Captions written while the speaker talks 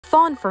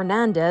Fawn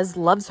Fernandes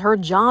loves her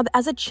job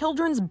as a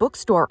children's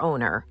bookstore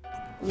owner.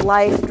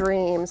 Life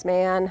dreams,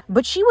 man.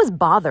 But she was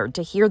bothered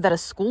to hear that a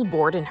school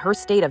board in her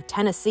state of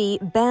Tennessee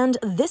banned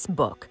this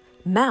book,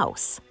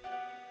 Mouse.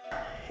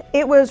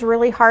 It was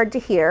really hard to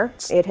hear.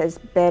 It has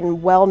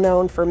been well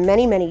known for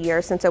many, many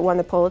years since it won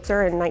the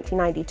Pulitzer in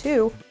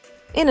 1992.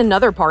 In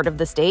another part of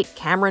the state,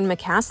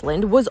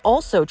 McCasland was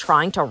also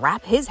trying to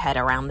wrap his head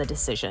around the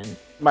decision.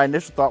 My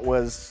initial thought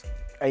was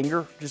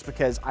anger, just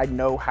because I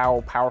know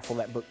how powerful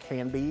that book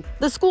can be.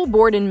 The school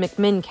board in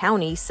McMinn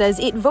County says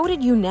it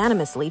voted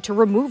unanimously to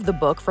remove the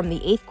book from the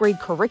 8th grade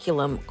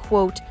curriculum,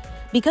 quote,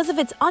 because of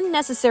its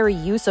unnecessary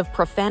use of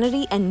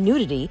profanity and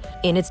nudity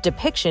in its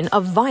depiction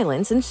of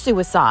violence and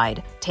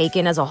suicide.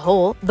 Taken as a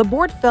whole, the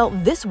board felt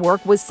this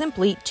work was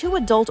simply too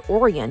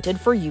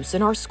adult-oriented for use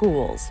in our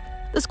schools.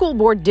 The school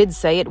board did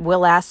say it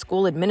will ask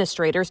school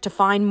administrators to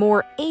find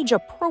more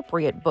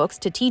age-appropriate books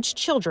to teach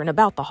children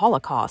about the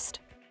Holocaust.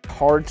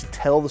 Hard to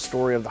tell the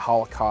story of the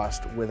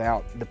Holocaust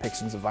without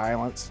depictions of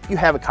violence. If you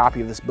have a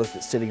copy of this book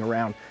that's sitting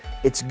around,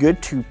 it's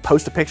good to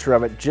post a picture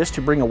of it just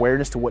to bring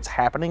awareness to what's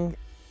happening.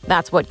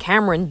 That's what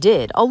Cameron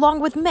did, along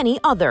with many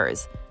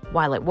others.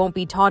 While it won't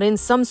be taught in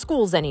some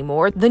schools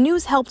anymore, the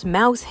news helped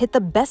Mouse hit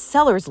the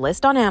bestsellers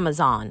list on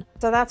Amazon.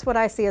 So that's what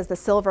I see as the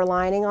silver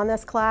lining on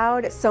this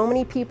cloud. So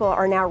many people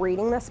are now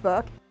reading this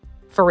book.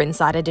 For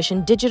Inside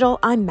Edition Digital,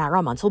 I'm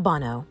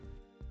Montalbano.